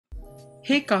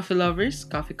Hey coffee lovers,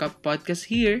 Coffee Cup Podcast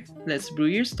here. Let's brew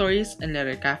your stories and let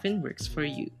our caffeine works for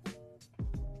you.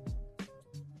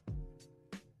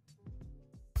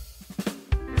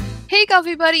 Hey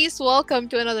coffee buddies, welcome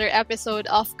to another episode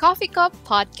of Coffee Cup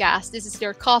Podcast. This is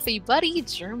your coffee buddy,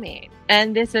 Jermaine.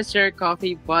 And this is your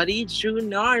coffee buddy,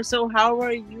 Junar. So how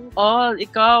are you all?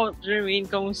 Ikaw, Jermaine,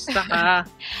 kamusta ka?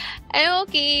 I'm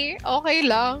okay. Okay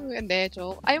lang. Hindi,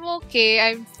 joke. I'm okay.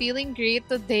 I'm feeling great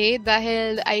today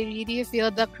dahil I really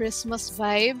feel the Christmas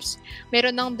vibes.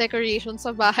 Meron ng decoration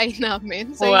sa bahay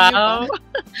namin. Sa inyo ba?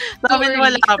 Sa amin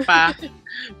wala pa.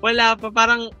 Wala pa.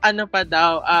 Parang ano pa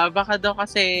daw. Baka daw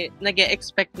kasi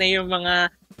nag-e-expect na yung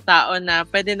mga tao na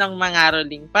pwede nang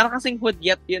mangaroling. Parang kasing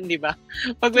hudyat yun, di ba?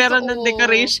 Pag meron ng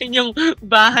decoration yung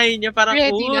bahay niya, parang,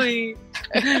 uy,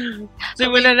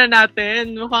 simulan na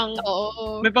natin. Mukhang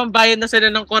may pambayad na sila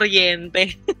ng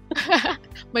kuryente.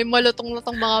 May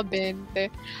malutong-lutong mga 20.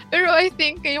 Pero I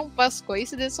think ngayong Pasko,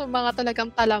 isa din sa mga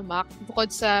talagang talamak bukod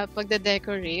sa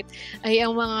pagde-decorate ay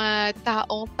ang mga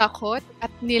taong takot at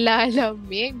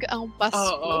nilalamig ang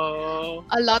Pasko.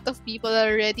 A lot of people are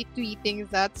already tweeting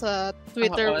that sa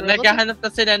Twitter world. Naghahanap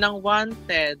na sila ng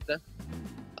wanted.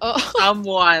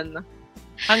 Someone.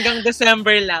 Hanggang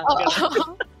December lang.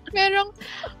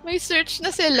 May search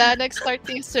na sila. Nag-start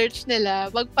yung search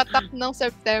nila. Magpatak ng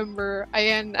September.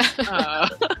 Ayan.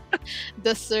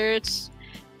 The search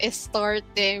is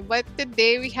starting. But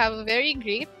today, we have a very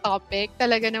great topic.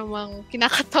 Talaga namang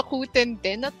kinakatakutin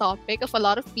din na topic of a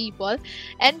lot of people.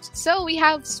 And so, we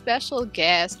have special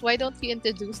guests. Why don't we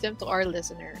introduce them to our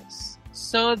listeners?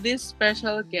 So, these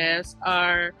special guests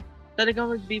are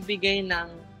talagang magbibigay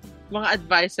ng mga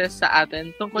advices sa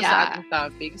atin tungkol sa ating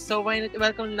topic. So, why not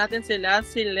welcome natin sila,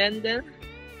 si Lendel,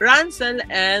 Ransel,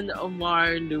 and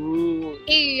Marlu.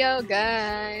 Hey, yo,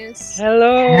 guys!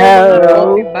 Hello!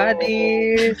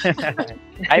 Everybody!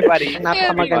 Hi, buddy!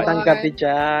 Napakamagandang gabi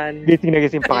dyan. Gising na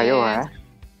gising pa kayo, ha?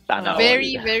 Sana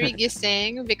very, very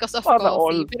gising because of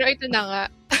coffee. Pero ito na nga,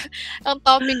 ang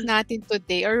topic natin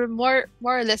today, or more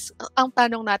or less, ang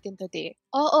tanong natin today,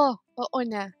 oo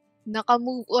na,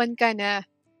 nakamove on ka na.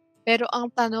 Pero ang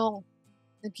tanong,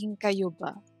 naging kayo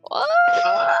ba?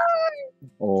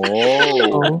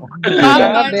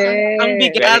 Grabe! Ang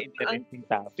bigat. Very interesting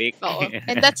topic.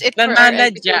 And that's it for our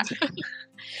episode.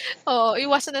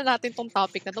 Iwasan na natin tong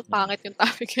topic na to. Pangit yung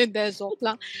topic yung joke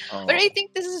lang. But I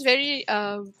think this is very,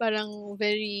 parang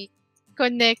very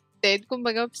connected.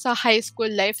 Kumbaga sa high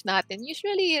school life natin.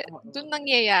 Usually, doon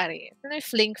nangyayari.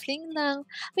 Fling-fling lang.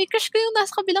 May crush ko yung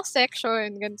nasa kabilang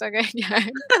section. Ganyan.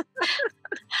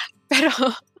 Pero,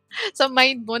 sa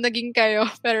mind mo, naging kayo.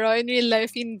 Pero in real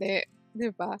life, hindi. Di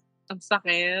ba? Ang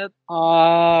sakit.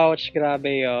 Ouch,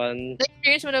 grabe yon.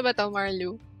 Na-experience mo na ba ito,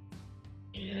 Marlu?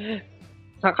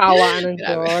 Sa kawaan ng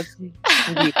Diyos.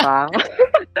 Hindi pa.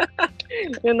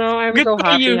 I'm so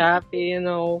happy,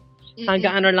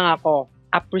 Hanggang ano lang ako,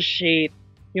 appreciate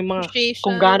yung mga,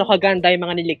 kung gaano kaganda yung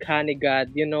mga nilikha ni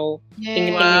God,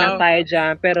 Tingin lang tayo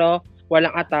dyan, pero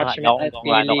walang attachment at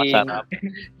feeling.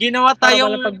 Ginawa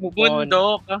tayong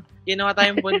bundok. Ginawa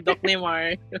tayong bundok ni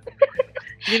Mark.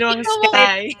 Ginawang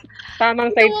sky.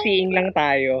 Tamang sightseeing lang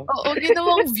tayo. Oo,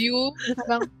 ginawang view.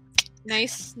 Parang,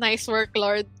 nice work,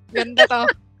 Lord. Ganda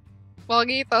to.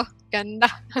 Pogi to.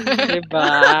 Ganda.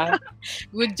 Diba?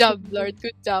 Good job, Lord.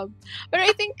 Good job. Pero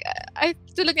I think,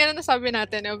 tulad nga na nasabi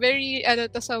natin, very,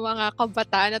 to sa mga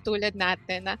kabataan na tulad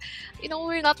natin, na,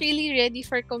 we're not really ready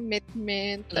for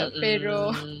commitment.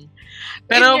 Pero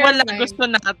wala gusto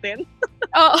natin.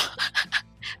 Oo.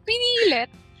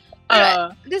 Pinilit.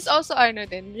 Pero, this also,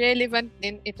 relevant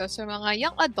din ito sa mga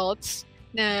young adults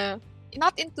na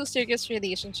not into serious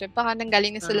relationship. Baka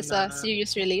nanggaling na sila sa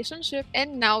serious relationship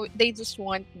and now they just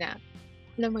want na,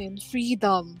 alam mo yun,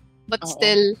 freedom. But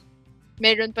still,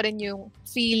 meron pa rin yung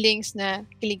feelings na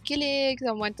kilig-kilig,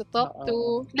 someone to talk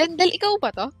to. Lendel, ikaw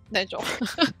ba to? Na joke.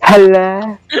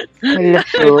 Hala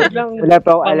po. Wala pa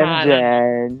ako alam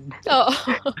dyan. Oo.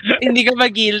 Hindi ka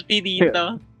ba guilty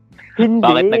dito? Hindi.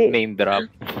 Bakit nag-name drop?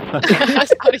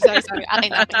 Sorry.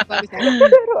 Akin. Sorry.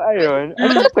 Pero ayun,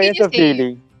 ano ko yun sa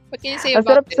feeling? What can you say Ang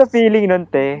about sarap sa feeling nun,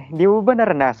 te. Hindi mo ba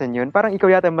naranasan yun? Parang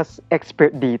ikaw yata mas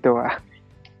expert dito, ah.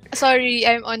 Sorry,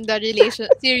 I'm on the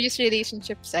serious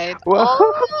relationship side. Wow! Ako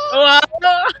po yung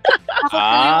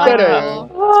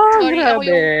sorry, ako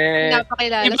yung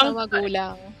pinapakilala sa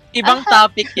magulang. Ibang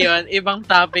topic yun. Ibang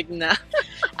topic na.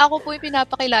 Ako po yung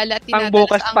pinapakilala at tinadala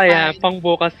Pangbukas sa pa yan.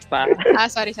 Pangbukas pa.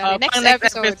 Sorry.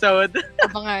 Next episode.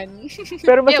 Abangan.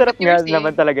 Pero masarap nga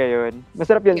naman talaga yun.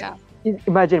 Masarap yun. Yeah.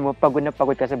 Imagine mo, pagod na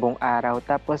pagod ka sa buong araw.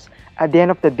 Tapos, at the end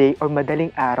of the day, or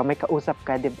madaling araw, may kausap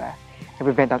ka, di ba?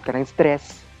 Nag-prevent out ka ng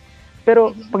stress.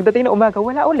 Pero pagdating na umaga,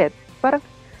 wala ulit. Parang,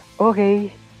 okay.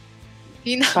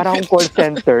 Parang akong call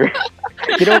center.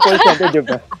 Ginawang call center, di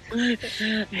ba?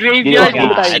 Graveyard.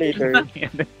 Later.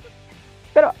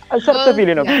 Pero, ang sarap sa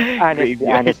feeling,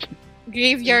 honest.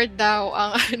 Graveyard daw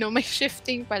ang may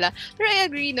shifting pala. Pero I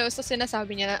agree, no, sa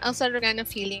sinasabi niya na ang sarap nga ng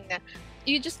feeling na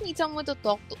you just need someone to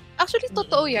talk to. Actually,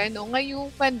 totoo yan, no?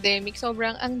 Ngayong pandemic,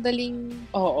 sobrang ang daling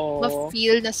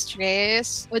ma-feel na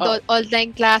stress with online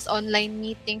class, online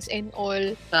meetings, and all.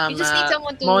 Tama. You just need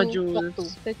someone to talk to.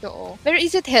 Totoo. Pero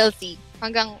is it healthy?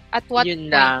 Hanggang at what Yun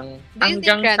point? lang. Do you think,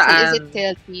 Hanggang Francie, is saan? it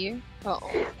healthy? Oo.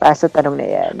 Para sa tanong na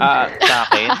yan. Sa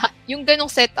akin, Yung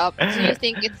ganong setup, do you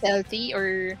think it's healthy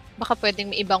or baka pwedeng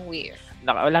may ibang way?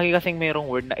 lagi kasing mayroong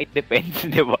word na it depends,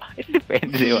 di ba? It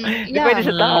depends, di ba? Yeah. Depende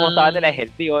sa tao kung sa kanila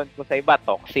healthy yun, kung sa iba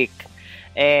toxic.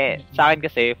 Sa akin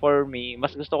kasi, for me,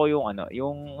 mas gusto ko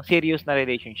yung serious na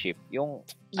relationship. Yung,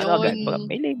 agad,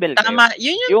 may label kayo. Tama,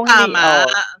 yun yung tama.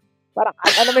 Parang,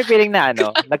 may feeling na,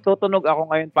 nagtutunog ako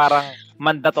ngayon parang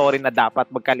mandatory na dapat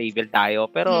magka-label tayo.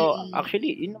 Pero,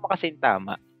 actually, yun naman kasi yung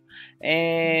tama.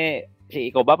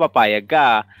 Ikaw ba, papayag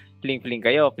ka, fling-fling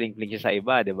kayo, fling-fling siya sa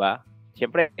iba, di ba?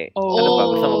 Siyempre,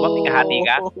 gusto mo ba may kahati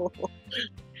ka?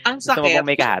 Ang sakit. Gusto mo ba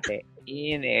may kahati?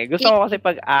 Gusto ko kasi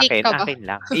pag akin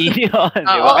lang. Yun, di ba?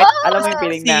 Alam mo yung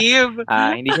feeling na,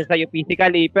 hindi siya sa'yo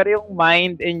physically, pero yung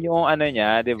mind and yung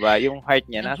niya, di ba? Yung heart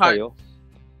niya na sa'yo.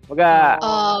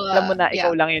 Alam mo na,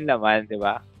 ikaw lang yung laman, di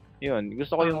ba? Yun,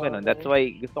 gusto ko yung ganun. That's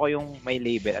why, gusto ko yung may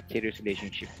label at serious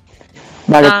relationship.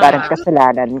 Bakit parang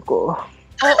kasalanan ko?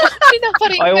 Oo,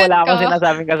 pinaparinggan ka. Wala akong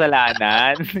sinasabing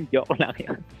kasalanan. Joke lang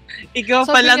yun. Ikaw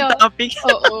palang topic.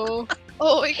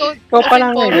 Oo, ikaw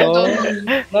palang yun.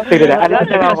 Sige na, alis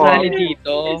na ako.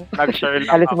 Dito. Nag-share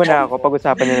lang alis mo na ako,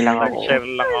 pag-usapan niyo na lang ako. Nag-share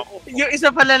lang ako. Yung isa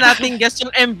pala nating guest,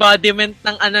 yung embodiment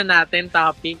ng natin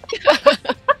topic.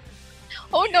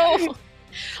 Oh no!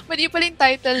 Mali pala yung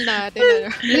title natin.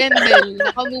 Lendel,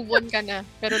 naka-move on ka na.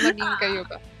 Pero naging kayo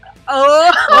ba?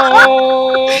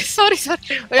 Sorry.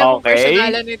 Wala mong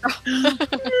personalan nito.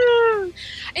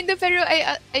 Pero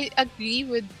I agree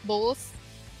with both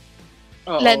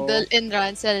Lendel and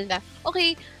Ransel na,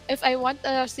 okay, if I want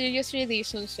a serious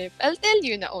relationship, I'll tell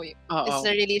you na, this is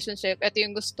a relationship, ito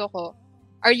yung gusto ko.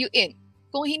 Are you in?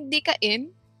 Kung hindi ka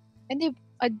in,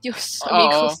 adios,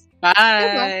 amigos. Bye!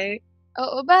 Diba?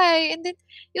 Bye. And then,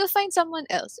 you'll find someone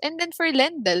else. And then, for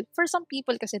Lendel, for some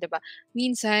people kasi, diba,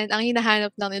 minsan, ang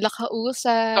hinahanap lang nila,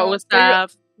 kausap.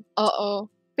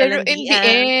 Pero in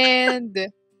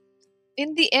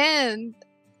the end,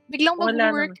 biglang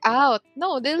mag-work out.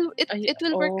 No, it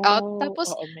will work out.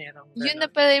 Tapos, yun na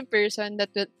pala yung person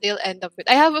that they'll end up with.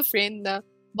 I have a friend na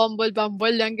bumble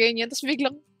lang, ganyan. Tapos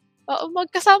biglang,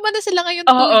 magkasama na sila ngayon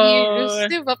 2 years.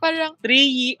 Diba? Parang,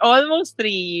 almost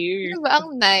 3 years. Diba?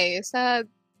 Ang nice.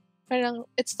 Parang,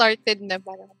 it started na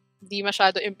parang, di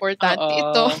masyado importante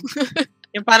ito.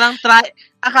 Yung parang,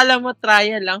 akala mo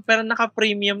trial lang, pero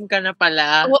naka-premium ka na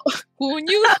pala. Who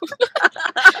knew?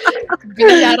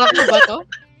 Binayaran ko ba to?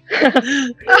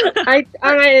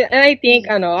 I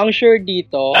think, ang sure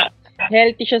dito,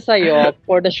 healthy siya sa'yo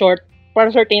for a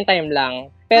certain time lang.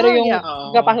 Pero yung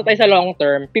kapasok tayo sa long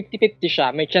term, 50-50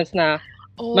 siya. May chance na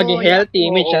maging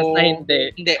healthy, may chance na hindi.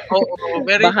 Hindi.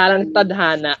 Bahalang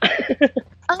tadhana.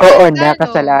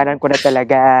 Kasalanan ko na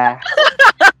talaga.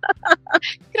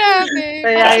 Grabe.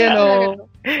 Kaya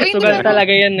sugal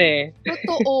talaga yan eh.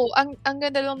 Totoo. Ang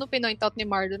ganda lang pinoint out ni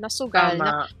Marlo na sugal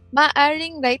na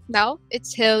maaring right now,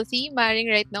 it's healthy.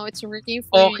 Maaring right now, it's working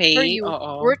for you.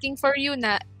 Working for you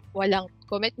na walang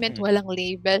commitment, walang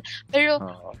label. Pero,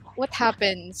 what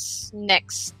happens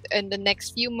next? In the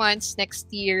next few months,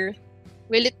 next year,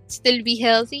 will it still be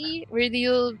healthy? Will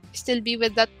you still be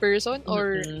with that person?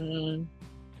 Or,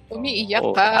 umiiyak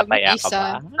ka,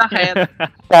 mag-isa? Bakit?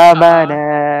 Tama na.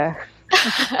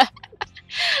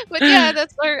 But yeah,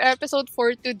 that's our episode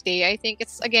for today. I think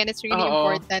it's really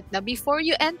important na before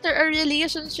you enter a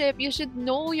relationship, you should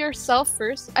know yourself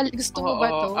first. Gusto mo ba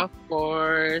to? Of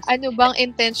course. Ano bang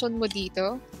intention mo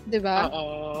dito? Diba?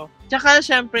 Tsaka,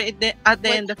 syempre, at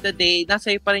the end of the day,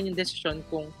 nasa iyo pa rin yung decision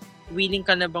kung willing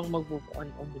ka na bang mag-move on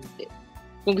o hindi.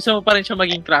 Kung gusto mo pa rin siya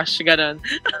maging crush, ganun.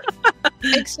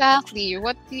 Exactly.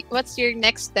 What's your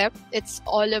next step? It's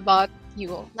all about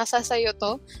you. Nasa sayo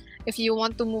to. If you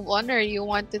want to move on or you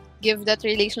want to give that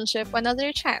relationship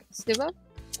another chance, di ba?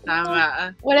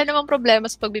 Tama. Wala namang problema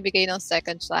sa pagbibigay ng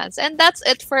second chance. And that's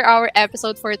it for our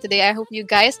episode for today. I hope you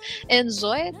guys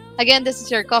enjoyed. Again, this is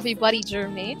your coffee buddy,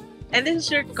 Jermaine. And this is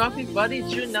your coffee buddy,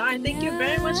 Juna. Thank you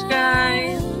very much,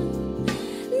 guys.